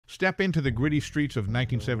Step into the gritty streets of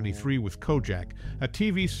 1973 with Kojak, a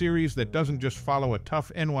TV series that doesn't just follow a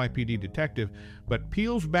tough NYPD detective, but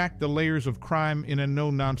peels back the layers of crime in a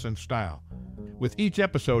no-nonsense style. With each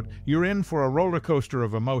episode, you're in for a roller coaster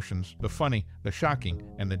of emotions, the funny, the shocking,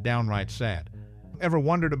 and the downright sad. Ever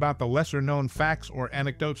wondered about the lesser-known facts or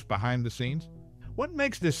anecdotes behind the scenes? What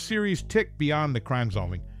makes this series tick beyond the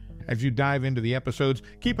crime-solving? As you dive into the episodes,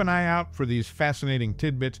 keep an eye out for these fascinating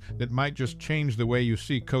tidbits that might just change the way you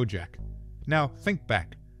see Kojak. Now, think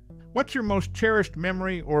back. What's your most cherished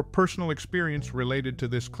memory or personal experience related to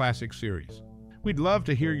this classic series? We'd love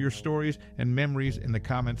to hear your stories and memories in the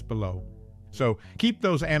comments below. So, keep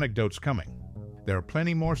those anecdotes coming. There are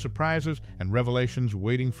plenty more surprises and revelations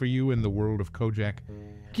waiting for you in the world of Kojak.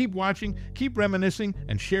 Keep watching, keep reminiscing,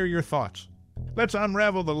 and share your thoughts. Let's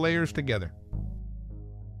unravel the layers together.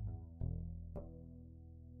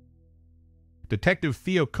 Detective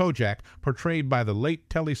Theo Kojak, portrayed by the late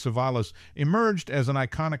Telly Savalas, emerged as an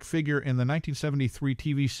iconic figure in the 1973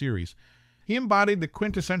 TV series. He embodied the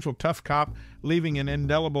quintessential tough cop, leaving an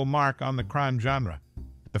indelible mark on the crime genre.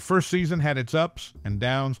 The first season had its ups and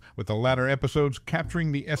downs, with the latter episodes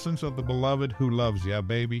capturing the essence of the beloved who loves ya,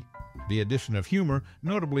 baby. The addition of humor,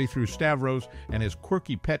 notably through Stavros and his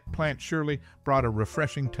quirky pet plant Shirley, brought a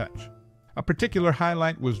refreshing touch. A particular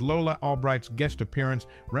highlight was Lola Albright's guest appearance,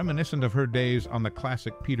 reminiscent of her days on the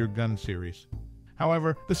classic Peter Gunn series.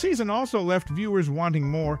 However, the season also left viewers wanting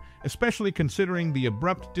more, especially considering the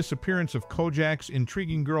abrupt disappearance of Kojak's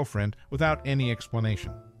intriguing girlfriend without any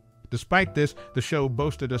explanation. Despite this, the show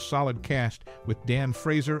boasted a solid cast, with Dan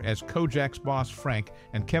Frazer as Kojak's boss Frank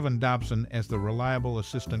and Kevin Dobson as the reliable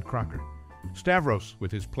assistant Crocker. Stavros, with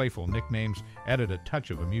his playful nicknames, added a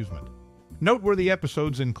touch of amusement. Noteworthy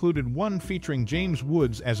episodes included one featuring James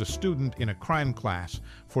Woods as a student in a crime class,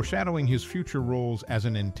 foreshadowing his future roles as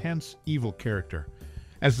an intense, evil character.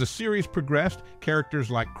 As the series progressed, characters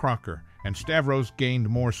like Crocker and Stavros gained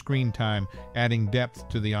more screen time, adding depth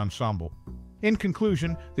to the ensemble. In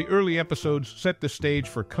conclusion, the early episodes set the stage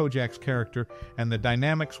for Kojak's character and the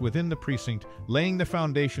dynamics within the precinct, laying the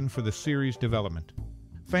foundation for the series' development.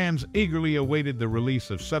 Fans eagerly awaited the release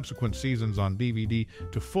of subsequent seasons on DVD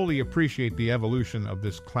to fully appreciate the evolution of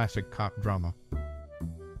this classic cop drama.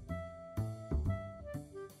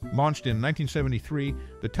 Launched in 1973,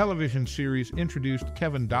 the television series introduced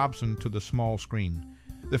Kevin Dobson to the small screen.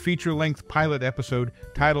 The feature-length pilot episode,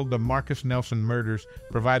 titled The Marcus Nelson Murders,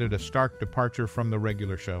 provided a stark departure from the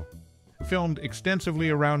regular show. Filmed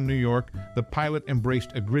extensively around New York, the pilot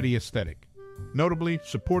embraced a gritty aesthetic. Notably,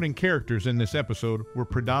 supporting characters in this episode were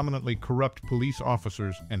predominantly corrupt police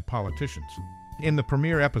officers and politicians. In the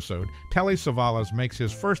premiere episode, Telly Savalas makes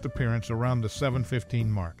his first appearance around the 7:15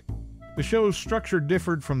 mark. The show's structure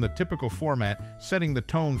differed from the typical format, setting the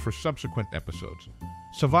tone for subsequent episodes.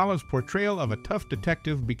 Savalas' portrayal of a tough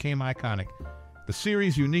detective became iconic. The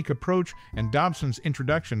series' unique approach and Dobson's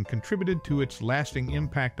introduction contributed to its lasting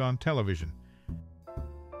impact on television.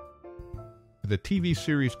 The TV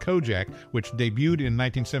series Kojak, which debuted in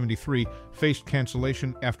 1973, faced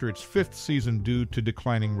cancellation after its fifth season due to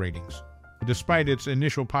declining ratings. Despite its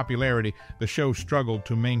initial popularity, the show struggled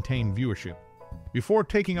to maintain viewership. Before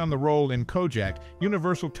taking on the role in Kojak,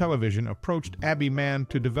 Universal Television approached Abby Mann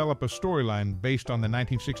to develop a storyline based on the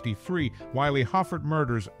 1963 Wiley Hoffert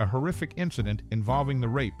murders, a horrific incident involving the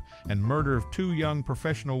rape and murder of two young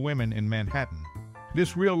professional women in Manhattan.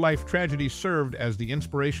 This real-life tragedy served as the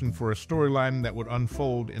inspiration for a storyline that would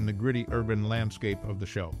unfold in the gritty urban landscape of the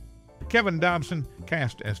show. Kevin Dobson,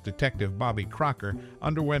 cast as Detective Bobby Crocker,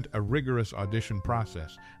 underwent a rigorous audition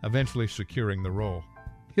process, eventually securing the role.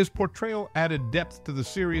 His portrayal added depth to the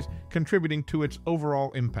series, contributing to its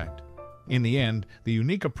overall impact. In the end, the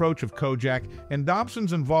unique approach of Kojak and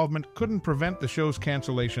Dobson's involvement couldn't prevent the show's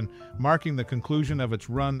cancellation, marking the conclusion of its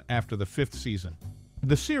run after the fifth season.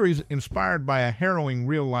 The series, inspired by a harrowing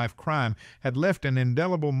real-life crime, had left an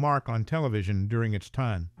indelible mark on television during its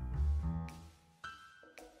time.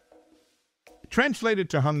 Translated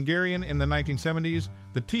to Hungarian in the 1970s,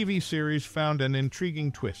 the TV series found an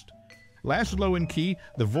intriguing twist. Laszlo in key,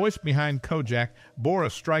 the voice behind Kojak, bore a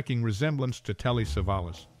striking resemblance to Telly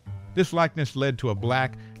Savalas. This likeness led to a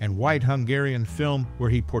black and white Hungarian film where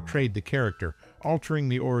he portrayed the character, altering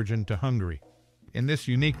the origin to Hungary. In this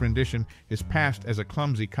unique rendition, his past as a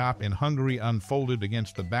clumsy cop in Hungary unfolded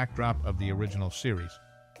against the backdrop of the original series.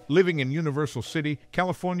 Living in Universal City,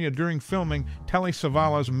 California during filming, Telly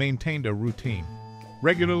Savalas maintained a routine.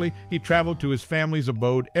 Regularly, he traveled to his family's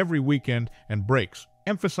abode every weekend and breaks,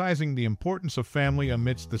 emphasizing the importance of family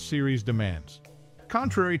amidst the series' demands.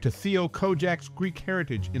 Contrary to Theo Kojak's Greek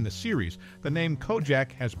heritage in the series, the name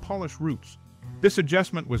Kojak has Polish roots. This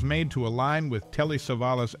adjustment was made to align with Telly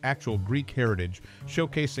Savalas' actual Greek heritage,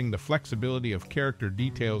 showcasing the flexibility of character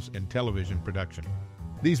details in television production.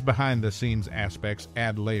 These behind-the-scenes aspects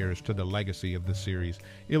add layers to the legacy of the series,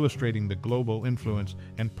 illustrating the global influence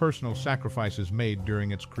and personal sacrifices made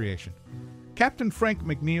during its creation. Captain Frank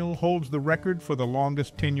McNeil holds the record for the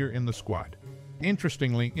longest tenure in the squad.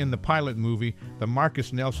 Interestingly, in the pilot movie, The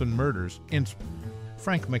Marcus Nelson Murders,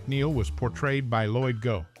 Frank McNeil was portrayed by Lloyd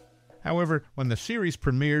Gough. However, when the series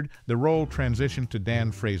premiered, the role transitioned to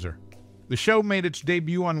Dan Frazer. The show made its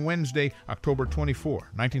debut on Wednesday, October 24,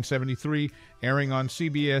 1973, airing on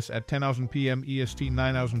CBS at 10:00 p.m. EST,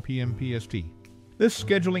 9:00 p.m. PST. This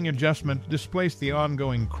scheduling adjustment displaced the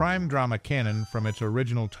ongoing crime drama canon from its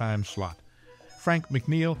original time slot. Frank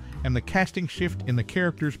McNeil and the casting shift in the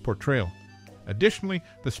character's portrayal. Additionally,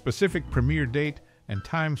 the specific premiere date and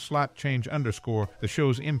time slot change underscore the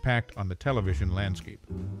show's impact on the television landscape.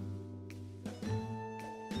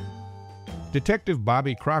 Detective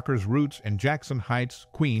Bobby Crocker's roots in Jackson Heights,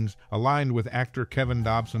 Queens, aligned with actor Kevin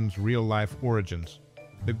Dobson's real-life origins.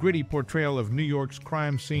 The gritty portrayal of New York's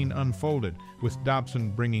crime scene unfolded, with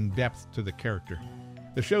Dobson bringing depth to the character.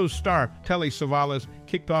 The show's star, Telly Savalas,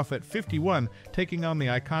 kicked off at 51, taking on the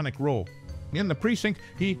iconic role. In the precinct,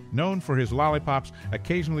 he, known for his lollipops,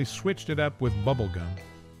 occasionally switched it up with bubblegum.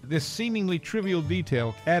 This seemingly trivial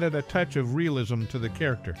detail added a touch of realism to the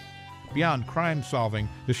character. Beyond crime-solving,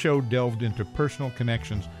 the show delved into personal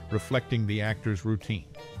connections, reflecting the actor's routine.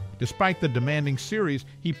 Despite the demanding series,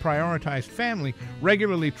 he prioritized family,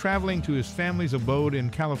 regularly traveling to his family's abode in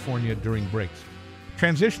California during breaks.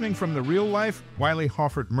 Transitioning from the real-life Wiley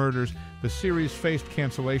Hoffert murders, the series faced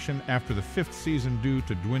cancellation after the 5th season due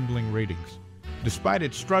to dwindling ratings. Despite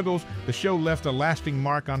its struggles, the show left a lasting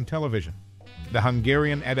mark on television. The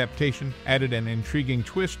Hungarian adaptation added an intriguing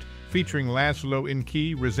twist, featuring Laszlo in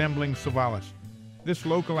Key resembling Savalas. This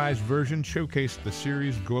localized version showcased the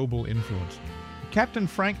series' global influence. Captain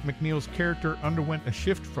Frank McNeil's character underwent a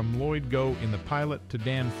shift from Lloyd Gough in the pilot to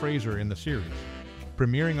Dan Frazer in the series.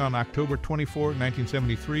 Premiering on October 24,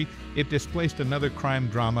 1973, it displaced another crime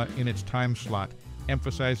drama in its time slot,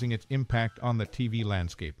 emphasizing its impact on the TV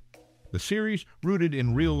landscape. The series, rooted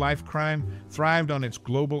in real-life crime, thrived on its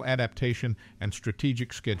global adaptation and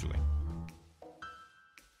strategic scheduling.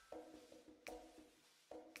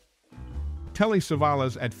 Telly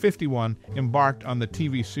Savalas, at 51, embarked on the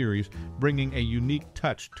TV series, bringing a unique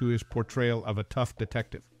touch to his portrayal of a tough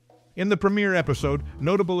detective. In the premiere episode,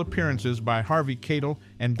 notable appearances by Harvey Keitel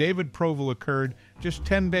and David Proval occurred just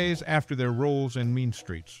 10 days after their roles in Mean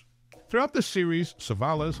Streets. Throughout the series,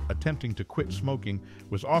 Savalas, attempting to quit smoking,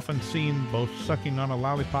 was often seen both sucking on a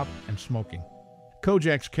lollipop and smoking.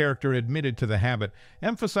 Kojak's character admitted to the habit,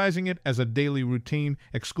 emphasizing it as a daily routine,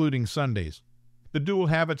 excluding Sundays. The dual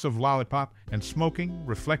habits of lollipop and smoking,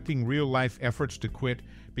 reflecting real-life efforts to quit,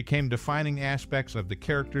 became defining aspects of the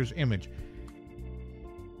character's image.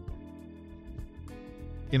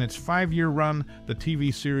 In its 5-year run, the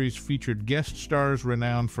TV series featured guest stars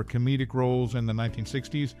renowned for comedic roles in the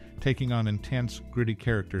 1960s, taking on intense, gritty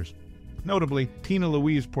characters. Notably, Tina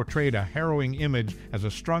Louise portrayed a harrowing image as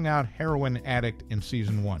a strung-out heroin addict in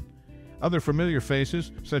Season 1. Other familiar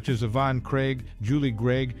faces, such as Yvonne Craig, Julie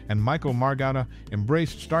Gregg, and Michael Margada,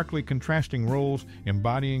 embraced starkly contrasting roles,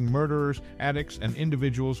 embodying murderers, addicts, and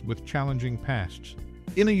individuals with challenging pasts.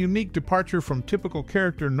 In a unique departure from typical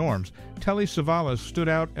character norms, Telly Savalas stood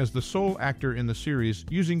out as the sole actor in the series,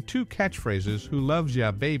 using 2 catchphrases, "Who loves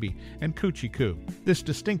ya, baby," and "Coochie coo." This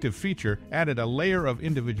distinctive feature added a layer of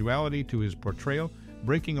individuality to his portrayal,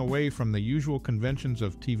 breaking away from the usual conventions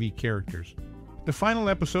of TV characters. The final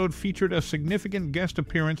episode featured a significant guest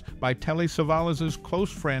appearance by Telly Savalas'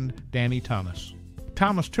 close friend, Danny Thomas.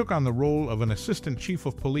 Thomas took on the role of an assistant chief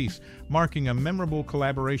of police, marking a memorable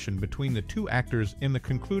collaboration between the 2 actors in the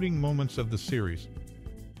concluding moments of the series.